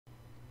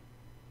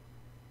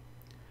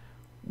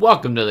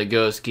Welcome to the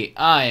Ghost Key.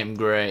 I am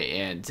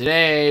Gray, and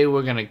today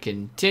we're gonna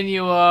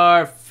continue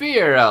our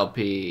F.E.A.R.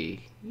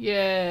 LP.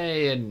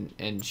 Yay,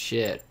 and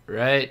shit,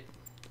 right?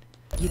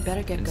 You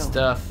better get and going.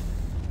 Stuff.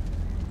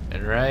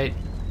 And right?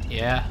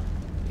 Yeah.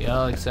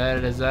 Y'all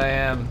excited as I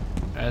am?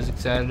 As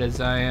excited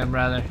as I am,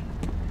 rather.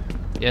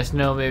 Yes,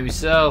 no, maybe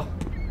so.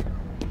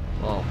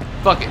 Well,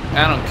 fuck it.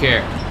 I don't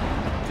care.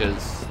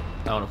 Because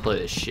I want to play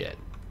this shit.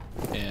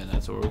 And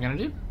that's what we're gonna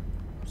do.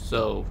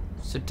 So,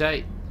 sit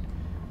tight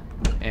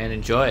and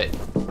enjoy it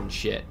and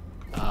shit.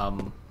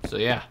 So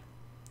yeah,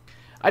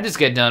 I just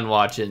got done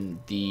watching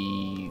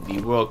the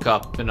World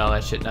Cup and all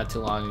that shit not too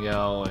long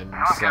ago, and some.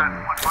 Looks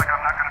like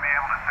I'm not going to be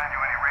able to send you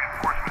any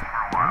reinforcements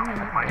for a while.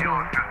 My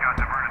helos just got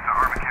diverted to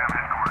Armacam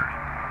headquarters.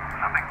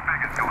 Something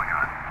big is going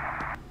on.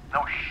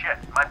 No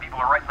shit, my people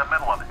are right in the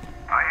middle of it.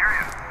 I hear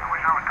you. I wish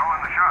I was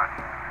calling the shots.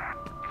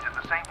 Is it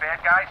the same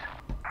bad guys?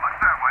 Looks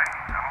that way.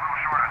 I'm a little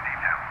short on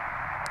details.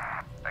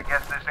 I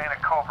guess this ain't a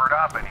covert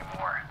op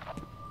anymore.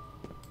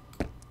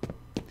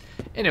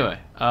 Anyway,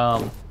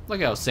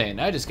 like I was saying,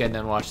 I just got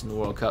done watching the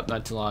World Cup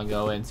not too long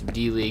ago, and some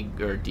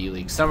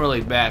D-League, Summer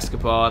League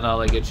basketball and all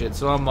that good shit.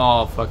 So I'm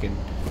all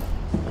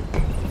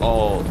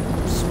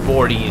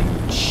sporty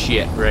and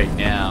shit right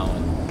now,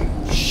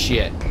 and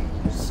shit.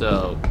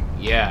 So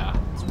yeah,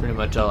 that's pretty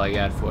much all I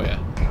got for you.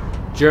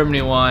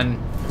 Germany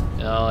won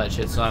and all that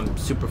shit, so I'm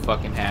super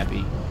fucking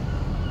happy.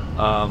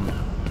 A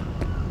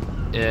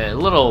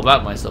little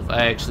about myself.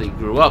 I actually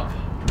grew up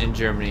in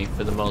Germany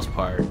for the most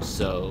part,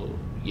 so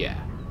yeah.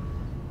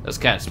 That's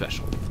kind of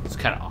special. It's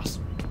kind of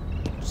awesome.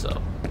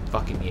 So,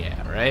 fucking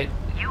yeah, right?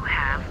 You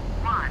have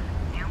one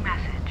new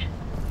message.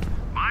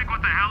 Mike,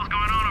 what the hell's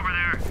going on over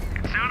there?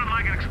 It sounded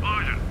like an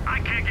explosion.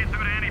 I can't get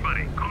through to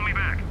anybody. Call me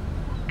back.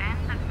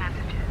 End of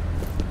messages.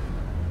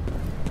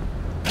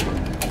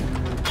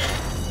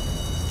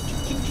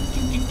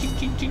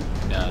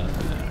 No.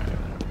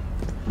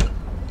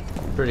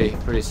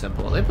 Pretty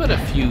simple. They put a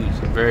few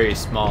very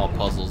small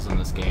puzzles in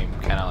this game,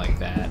 kind of like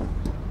that.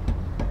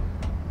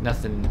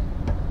 Nothing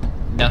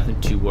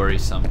too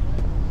worrisome,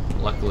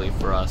 luckily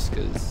for us,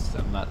 because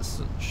I'm not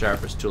the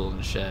sharpest tool in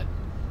the shed.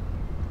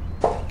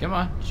 Come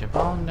on, jump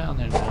on down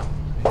there now.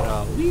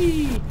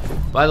 Whee!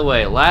 By the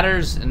way,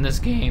 ladders in this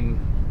game,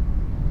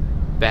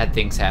 bad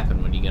things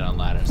happen when you get on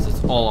ladders.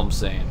 That's all I'm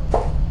saying.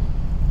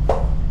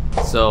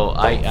 So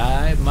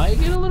I might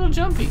get a little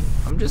jumpy.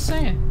 I'm just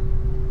saying.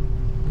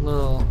 A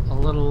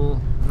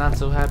little not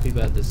so happy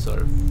about this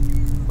sort of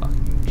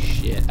fucking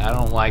shit. I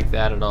don't like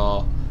that at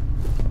all.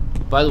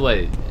 By the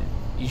way,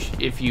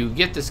 if you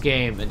get this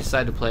game and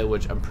decide to play,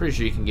 which I'm pretty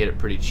sure you can get it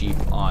pretty cheap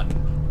on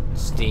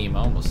Steam, I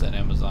almost said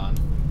Amazon,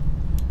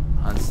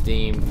 on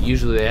Steam,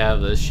 usually they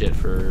have this shit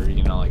for,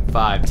 you know, like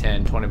 5,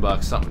 10, 20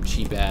 bucks, something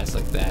cheap ass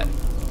like that.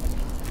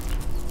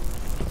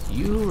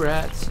 You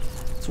rats.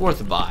 It's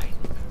worth a buy.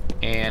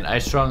 And I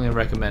strongly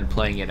recommend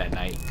playing it at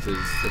night,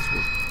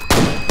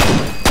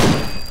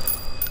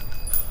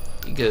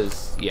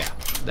 because yeah,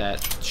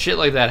 that shit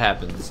like that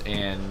happens.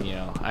 And you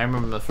know, I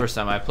remember the first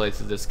time I played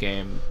through this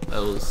game, it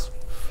was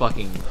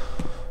fucking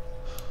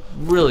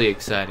really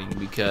exciting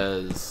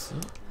because,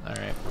 all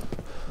right,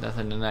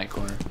 nothing in that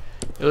corner.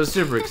 It was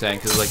super exciting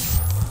because like,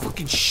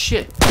 fucking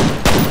shit.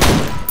 What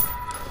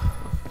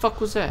the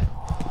fuck was that?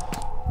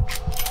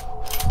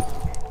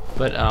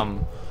 But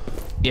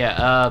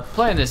yeah,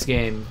 playing this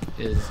game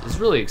is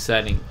really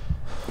exciting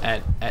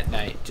at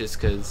night, just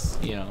because,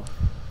 you know,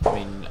 I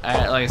mean, like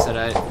I said,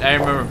 I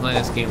remember playing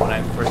this game when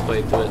I first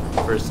played through it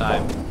the first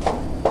time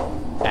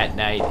at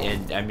night,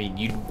 and I mean,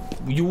 you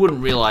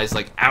wouldn't realize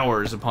like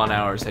hours upon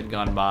hours had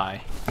gone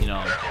by, you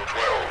know. Echo 12,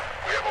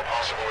 we have a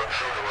possible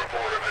intruder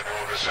report in the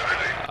new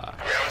vicinity.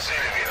 We haven't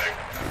seen anything.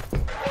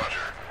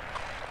 Roger.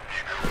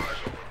 Keep your eyes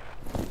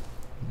open.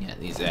 Yeah,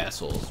 these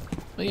assholes.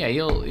 But yeah,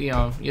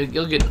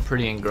 you'll get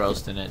pretty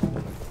engrossed in it.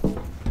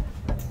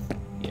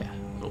 Yeah,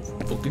 little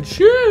fucking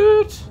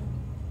shit.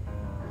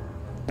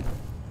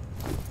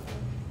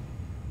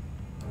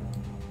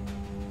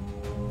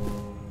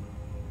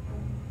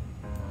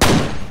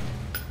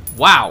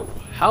 Wow,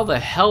 how the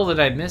hell did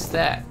I miss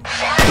that? I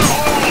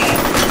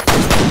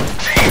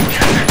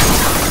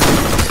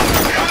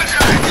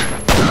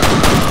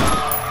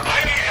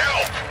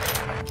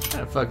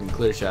had a fucking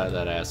clear shot of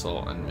that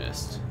asshole and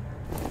missed.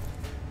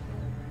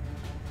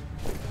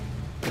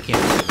 I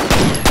can't.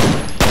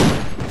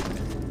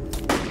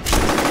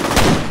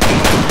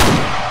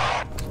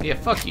 Yeah,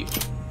 fuck you.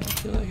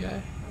 Kill that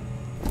guy.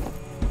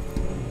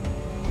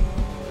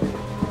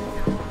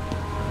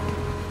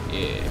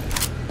 Yeah.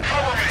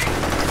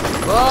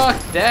 Fuck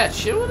that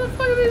shit. Where the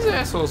fuck are these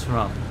assholes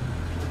from?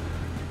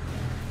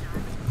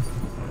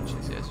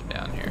 These guys are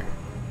down here.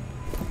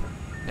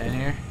 Down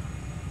here?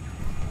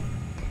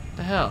 What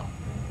the hell?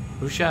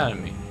 Who shot at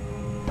me?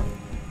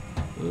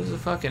 Who's the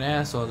fucking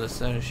asshole that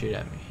decided to shoot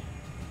at me?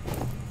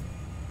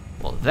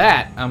 Well,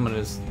 that I'm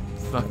gonna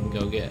fucking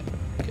go get.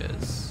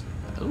 Because,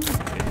 oh,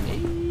 grenades.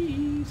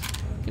 You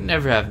can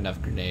never have enough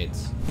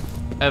grenades.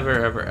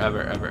 Ever, ever,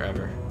 ever, ever,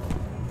 ever.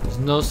 There's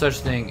no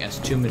such thing as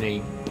too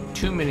many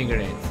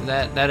grenades.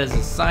 That is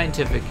a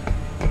scientific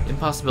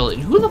impossibility.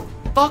 And who the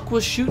fuck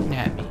was shooting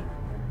at me?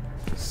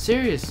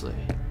 Seriously.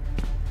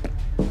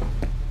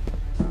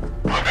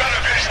 I've got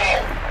a visual.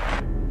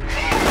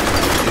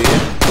 Do you?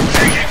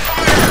 Taking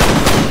fire.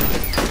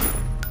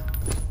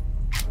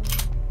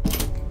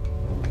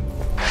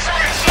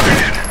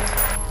 Sighted.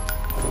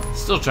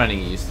 Still trying to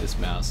get used to this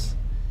mouse.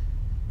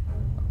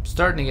 I'm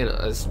starting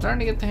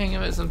to get the hang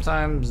of it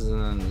sometimes,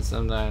 and then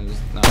sometimes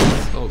not.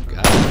 Oh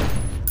god.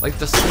 Like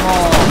the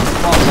small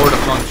border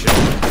function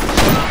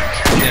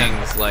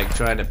things, like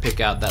trying to pick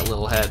out that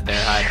little head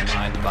there hiding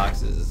behind the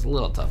boxes, is a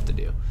little tough to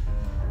do.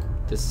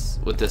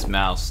 With this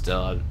mouse,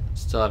 still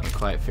haven't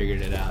quite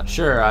figured it out.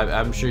 Sure,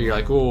 I'm sure you're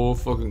like, oh,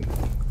 fucking,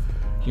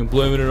 you can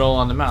blame it all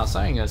on the mouse.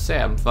 I ain't gonna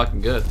say I'm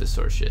fucking good at this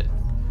sort of shit.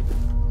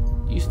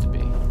 Used to be.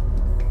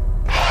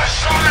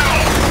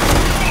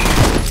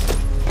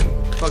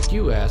 Fuck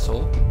you,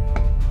 asshole.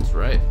 That's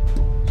right.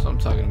 That's what I'm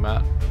talking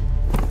about.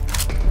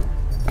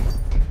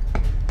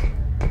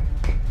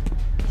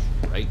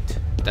 Right.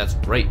 That's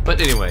right. But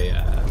anyway,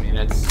 I mean,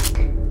 it's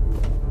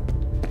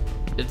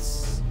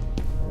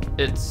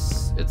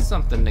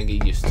something to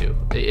get used to.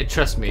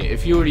 Trust me,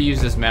 if you were to use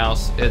this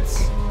mouse,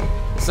 it's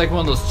like one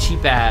of those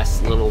cheap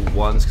ass little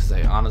ones. Because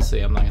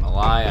honestly, I'm not gonna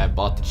lie, I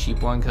bought the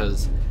cheap one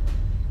because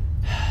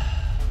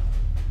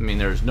I mean,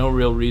 there's no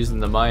real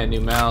reason to buy a new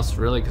mouse,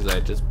 really, because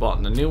I just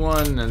bought the new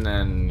one, and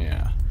then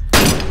yeah.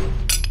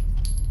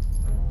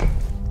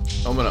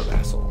 Open up,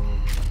 asshole.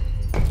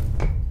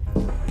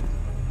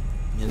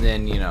 And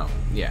then, you know,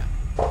 yeah.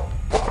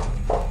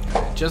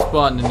 I just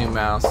bought the new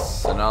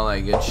mouse and all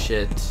that good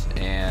shit,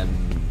 and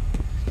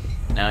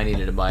now I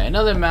needed to buy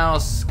another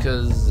mouse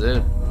because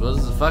it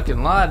was a fucking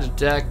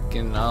Logitech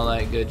and all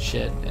that good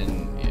shit,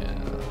 and yeah.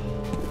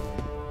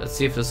 Let's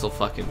see if this will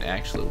fucking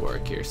actually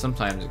work here.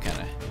 Sometimes it kind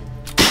of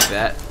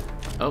that.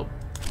 Oh,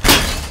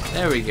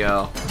 there we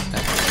go.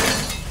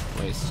 That's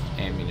waste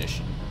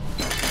ammunition.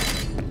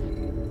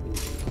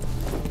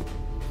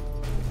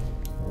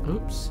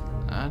 Oops.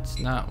 That's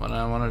not what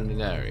I wanted to do.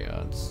 There we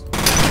go. It's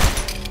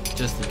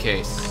just in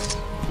case.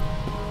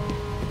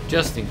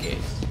 Just in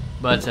case.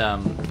 But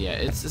yeah,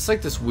 it's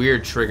like this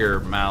weird trigger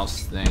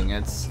mouse thing.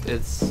 It's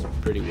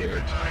pretty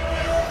weird.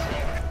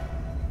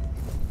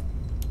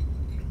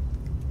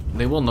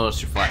 They will notice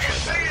your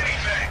flashlight, by the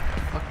way.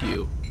 Fuck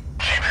you.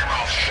 Keep your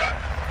mouth shut.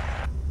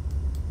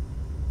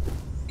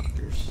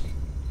 Fuckers.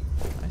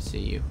 I see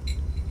you.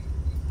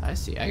 I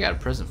see. I got a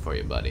present for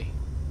you, buddy.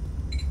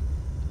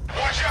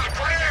 Watch out,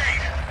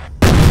 grenade!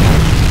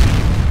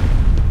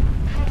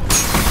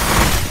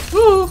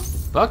 Woo!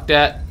 Fuck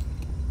that.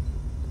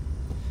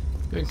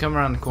 Go ahead and come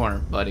around the corner,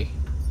 buddy.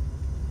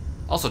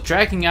 Also,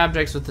 tracking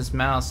objects with this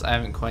mouse, I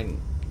haven't quite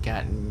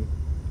gotten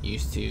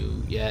used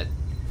to yet.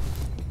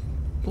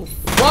 Oh,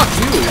 fuck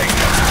you!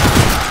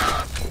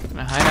 Can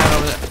I hide out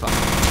over there? Fuck.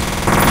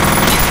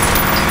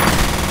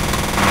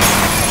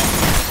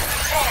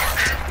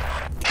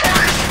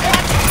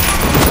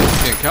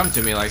 It's gonna come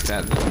to me like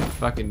that. Then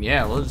fucking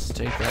yeah, we'll just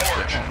take that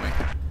shit, won't we?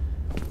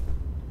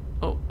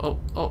 Oh, oh,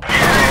 oh.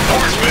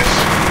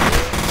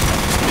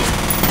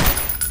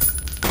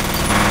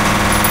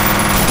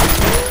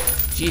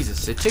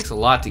 Jesus, it takes a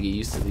lot to get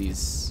used to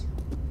these.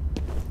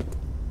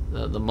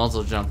 The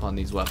muzzle jump on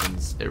these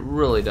weapons. It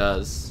really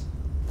does.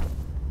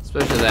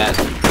 Especially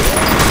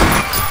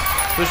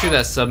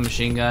that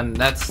submachine gun.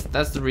 That's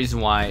the reason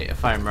why,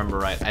 if I remember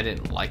right, I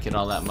didn't like it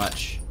all that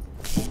much.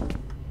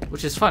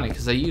 Which is funny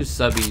because I use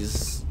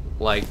subbies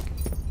like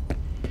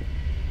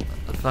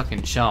a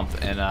fucking chump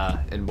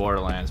in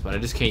Borderlands, but I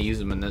just can't use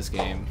them in this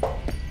game.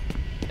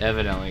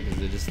 Evidently,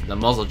 because the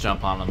muzzle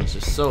jump on them is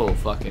just so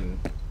fucking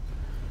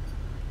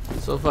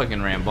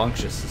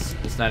rambunctious.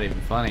 It's not even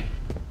funny.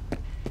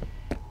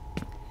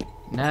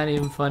 Not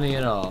even funny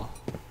at all.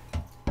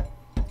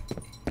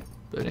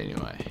 But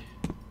anyway.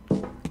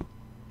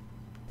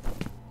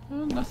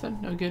 Oh,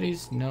 nothing, no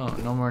goodies, no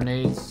more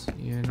nades.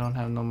 You don't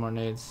have no more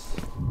nades.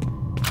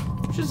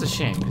 Which is a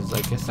shame, because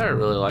like I started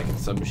really liking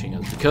submachine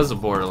guns because of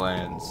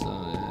Borderlands. You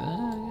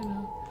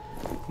know.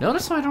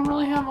 Notice how I don't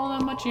really have all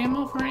that much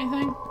ammo for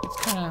anything? It's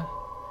kinda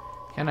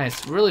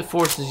nice. It really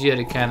forces you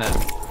to kind of,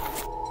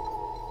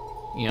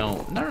 you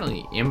know, not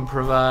really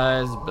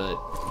improvise, but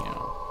you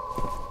know.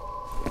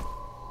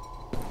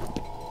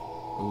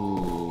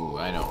 Ooh,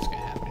 I know what's gonna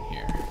happen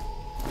here.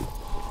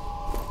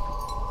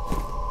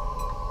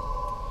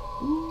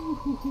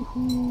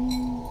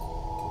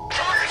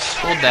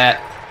 Hold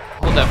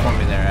that for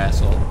me there,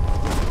 asshole.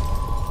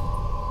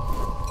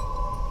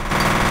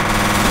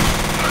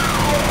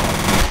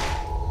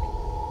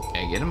 Can I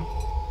get him?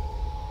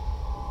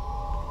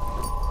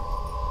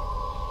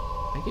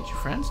 Can I get your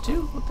friends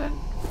too with that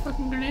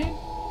fucking grenade?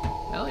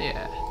 Hell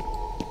yeah.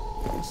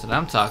 That's what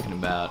I'm talking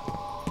about.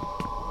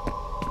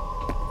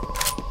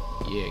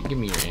 Yeah, give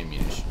me your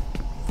ammunition,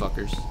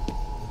 fuckers.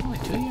 Only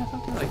 2 of you? I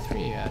thought there were like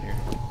 3 of you out here.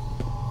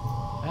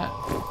 That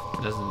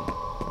doesn't...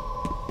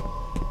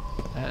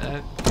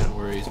 That kind of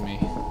worries me.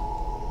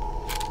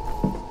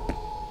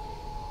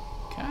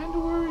 Kind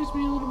of worries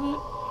me a little bit.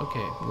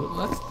 Okay, well,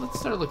 let's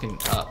start looking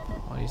up.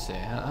 What do you say?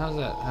 How's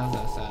that sound?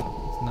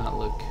 Let's not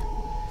look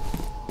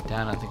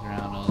down on the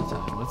ground all the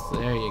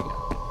time. There you go.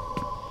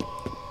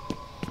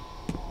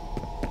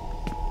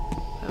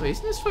 Oh,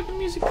 isn't this fucking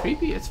music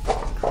creepy? It's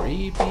fucking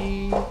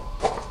creepy.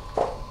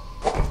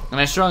 And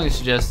I strongly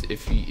suggest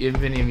if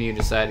any of you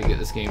decide to get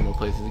this game or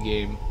play through the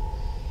game,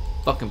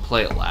 fucking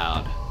play it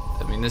loud.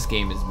 I mean, this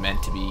game is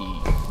meant to be,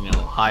 you know,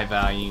 high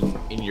volume,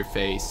 in your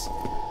face.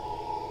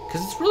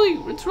 Cause it's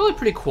really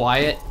pretty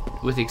quiet,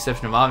 with the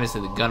exception of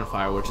obviously the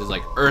gunfire, which is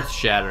like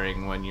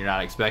earth-shattering when you're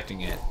not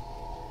expecting it.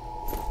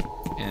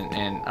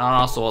 And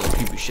also all the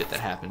creepy shit that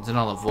happens, and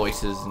all the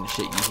voices and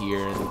shit you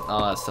hear, and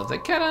all that stuff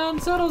that kind of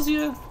unsettles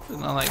you,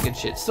 and all that good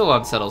shit still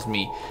unsettles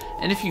me.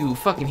 And if you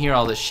fucking hear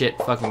all this shit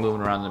fucking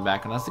moving around in the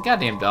background, that's the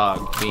goddamn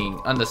dog being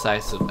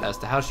undecisive as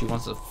to how she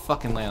wants to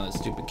fucking lay on this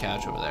stupid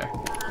couch over there.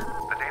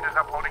 The data's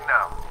uploading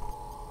now.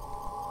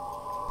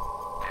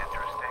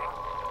 Interesting.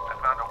 I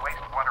found a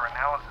wastewater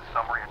analysis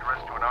summary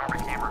addressed to an ARMA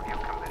review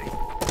committee.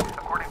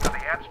 According to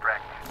the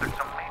abstract, there's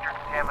some major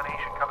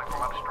contamination coming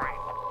from upstream.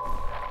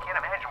 I can't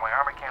imagine why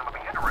ARMA would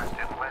be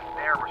interested unless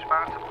they're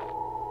responsible.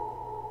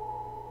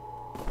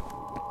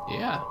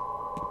 Yeah.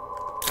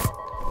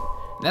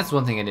 That's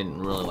one thing I didn't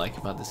really like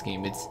about this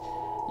game.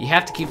 You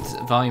have to keep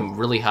the volume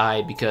really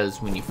high,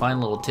 because when you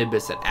find little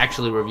tidbits that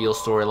actually reveal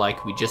story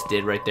like we just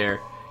did right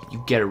there,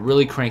 you gotta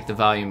really crank the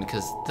volume,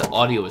 because the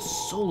audio is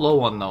so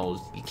low on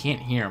those, you can't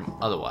hear them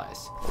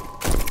otherwise.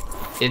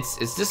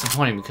 It's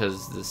disappointing,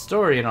 because the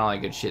story and all that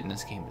good shit in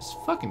this game is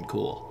fucking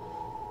cool.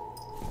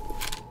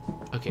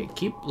 Okay,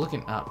 keep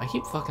looking up. I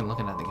keep fucking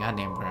looking at the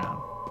goddamn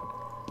ground.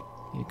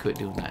 You quit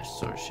doing that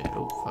sort of shit.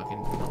 Oh,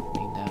 fucking don't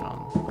need that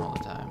on all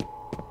the time.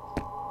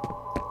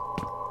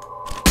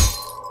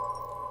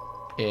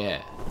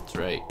 Yeah, that's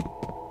right.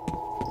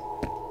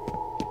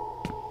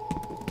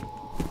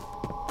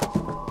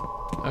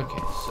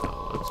 Okay, so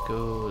let's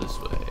go this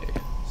way.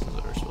 This is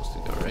where we're supposed to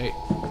go, right?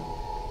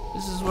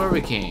 This is where we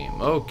came.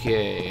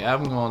 Okay,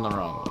 I'm going the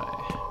wrong way.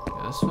 Go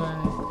this way.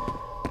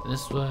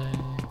 This way.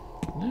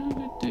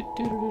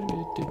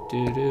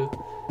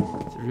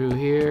 Through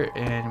here,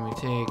 and we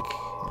take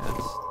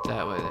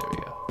that way. There we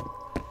go.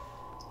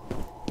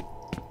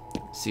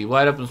 See,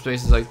 wide open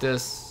spaces like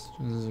this.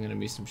 This is gonna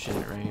be some shit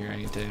right here. I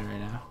can tell you right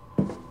now.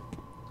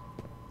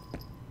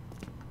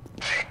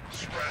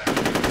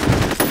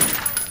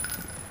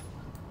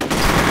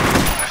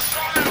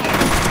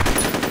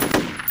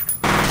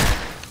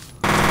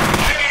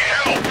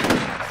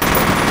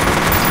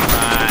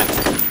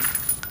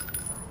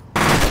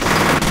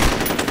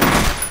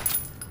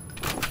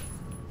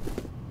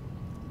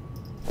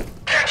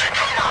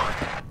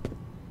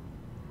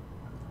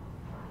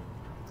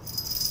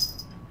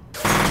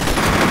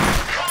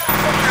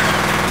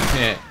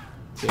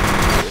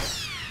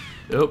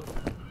 Nope.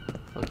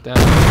 Fuck that.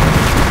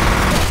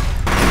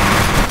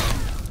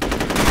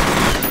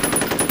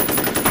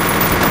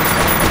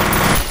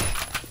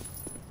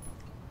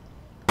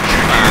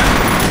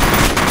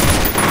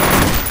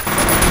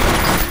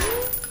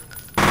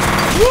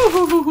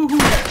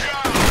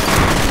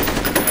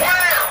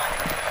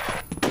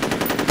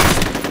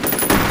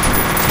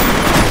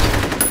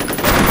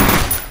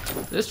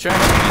 This trash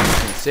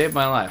can save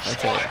my life, I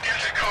tell you.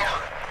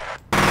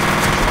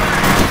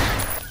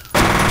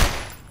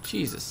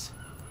 Jesus.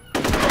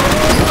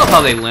 I love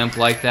how they limp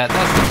like that.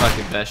 That's the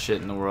fucking best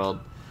shit in the world.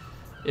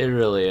 It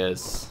really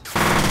is.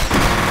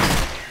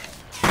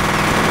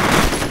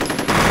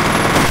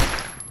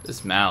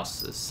 This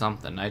mouse is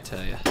something, I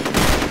tell you. Of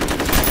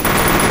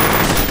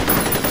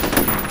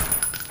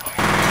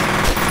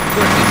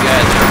course, these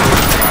guys are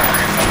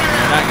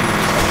not gonna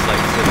just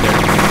like sit there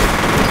and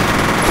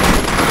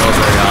go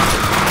very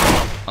often.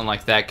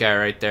 Unlike that guy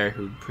right there,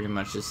 who pretty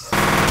much just,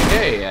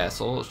 hey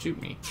asshole, shoot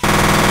me.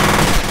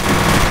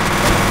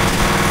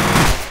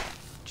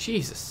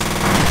 Jesus.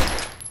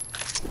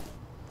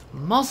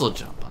 Muzzle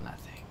jump on that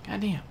thing.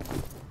 Goddamn.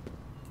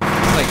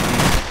 It's like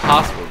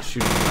impossible to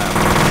shoot from that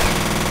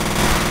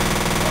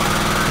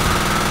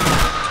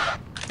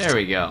one. There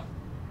we go.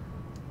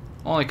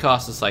 Only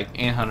cost us like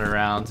 800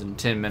 rounds and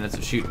 10 minutes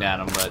of shooting at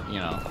them, but you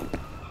know.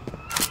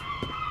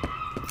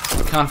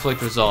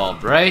 Conflict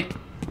resolved, right?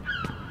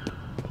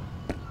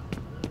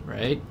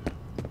 Right?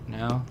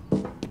 No?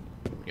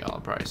 Y'all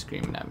are probably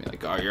screaming at me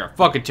like, oh, you're a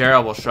fucking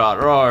terrible shot.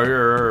 Oh,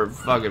 you're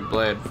fucking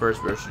playing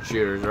first-person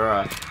shooters.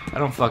 Alright. I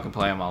don't fucking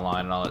play them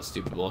online and all that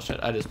stupid bullshit.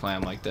 I just play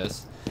them like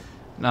this.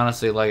 And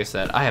honestly, like I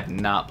said, I have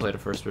not played a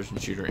first-person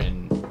shooter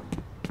in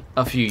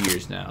a few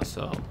years now,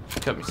 so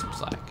cut me some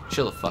slack.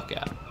 Chill the fuck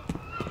out.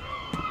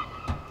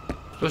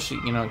 Especially,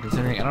 you know,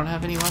 considering I don't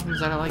have any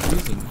weapons that I like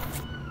using.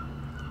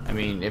 I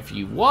mean, if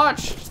you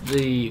watched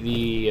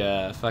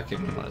the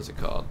fucking, what is it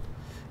called?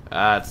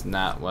 That's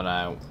not what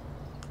I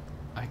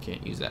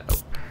can't use that.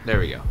 Oh, there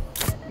we go.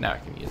 Now I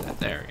can use that.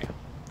 There we go.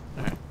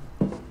 Alright.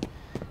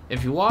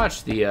 If you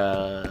watch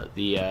whatever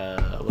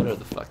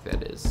the fuck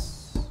that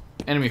is,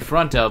 Enemy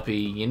Front LP,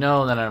 you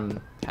know that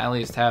I'm at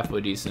least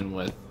halfway decent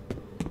with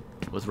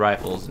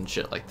rifles and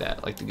shit like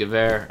that. Like the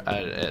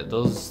F.E.A.R.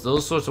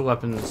 Those sorts of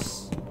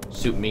weapons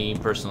suit me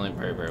personally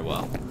very, very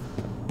well.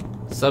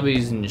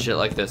 Subbies and shit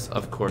like this,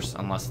 of course,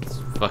 unless it's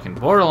fucking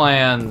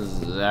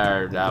Borderlands,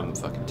 I'm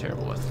fucking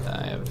terrible with.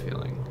 I have a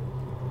feeling.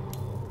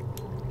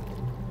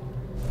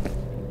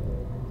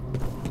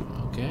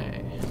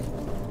 Okay.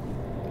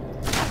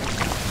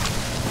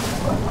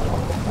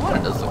 Well,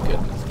 it does look good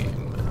in this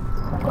game, but...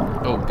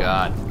 Oh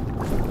god.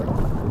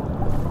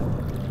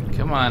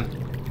 Come on.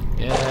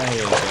 Yeah, there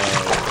you go.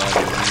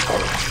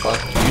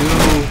 Fuck you.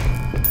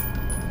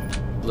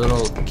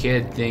 Little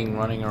kid thing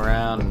running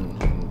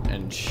around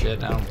and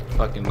shit. I don't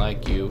fucking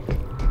like you.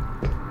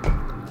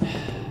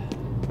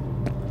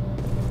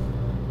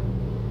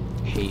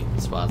 Hate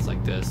spots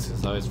like this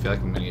because I always feel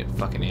like I'm gonna get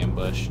fucking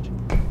ambushed.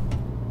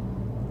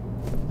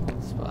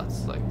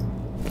 Spots like.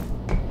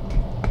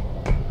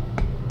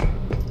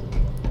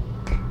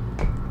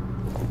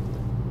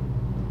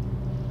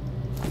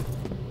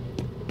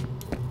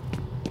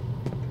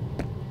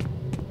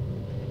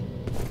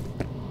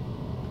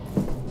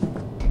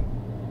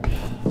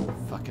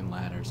 Fucking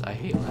ladders. I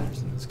hate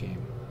ladders in this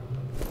game.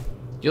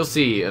 You'll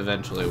see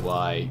eventually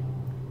why.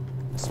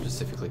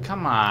 Specifically.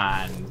 Come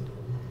on.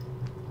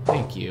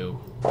 Thank you.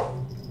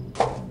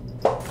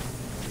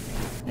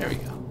 There we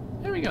go.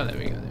 There we go. There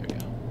we go. There we go.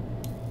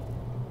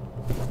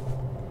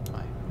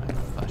 My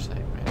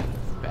flashlight ran out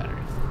of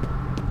battery.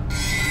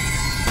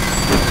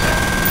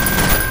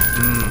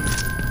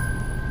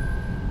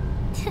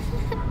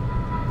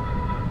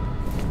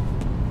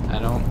 I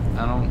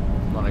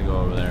don't want to go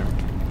over there.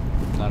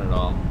 Not at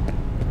all.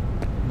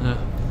 Ugh.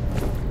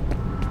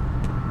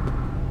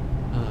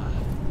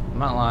 I'm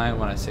not lying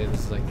when I say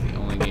this is like the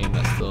only game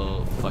that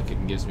still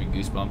fucking gives me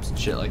goosebumps and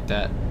shit like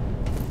that.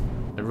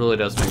 It really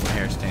does make my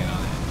hair stand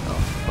on it.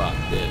 Oh, fuck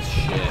this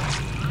shit.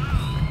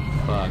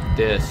 Fuck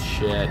this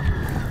shit.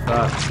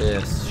 Fuck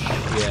this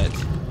shit.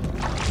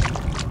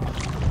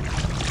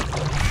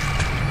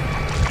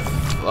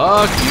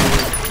 Fuck you.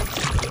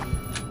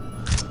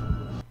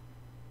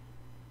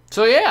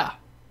 So yeah,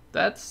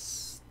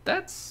 that's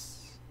that.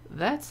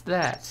 That's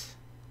that.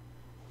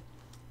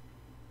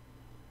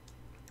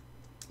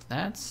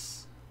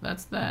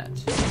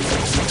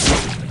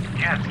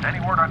 Yes,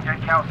 any word on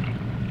Jankowski?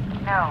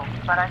 No,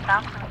 but I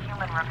found some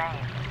human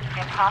remains.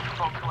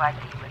 Impossible to ID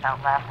without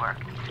lab work.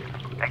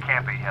 That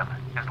can't be him.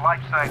 His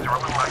life signs are a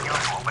little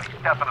unusual, but he's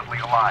definitely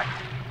alive.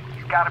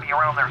 He's got to be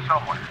around there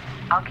somewhere.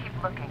 I'll keep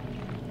looking.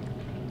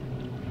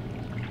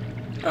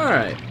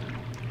 Alright.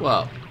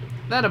 Well,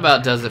 that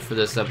about does it for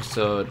this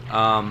episode.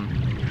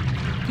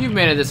 If you've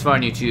made it this far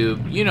on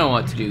YouTube, you know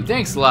what to do.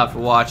 Thanks a lot for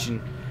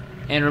watching.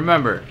 And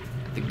remember,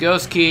 the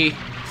Ghost Key,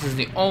 this is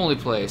the only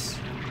place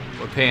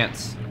where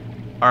pants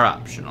are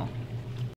optional.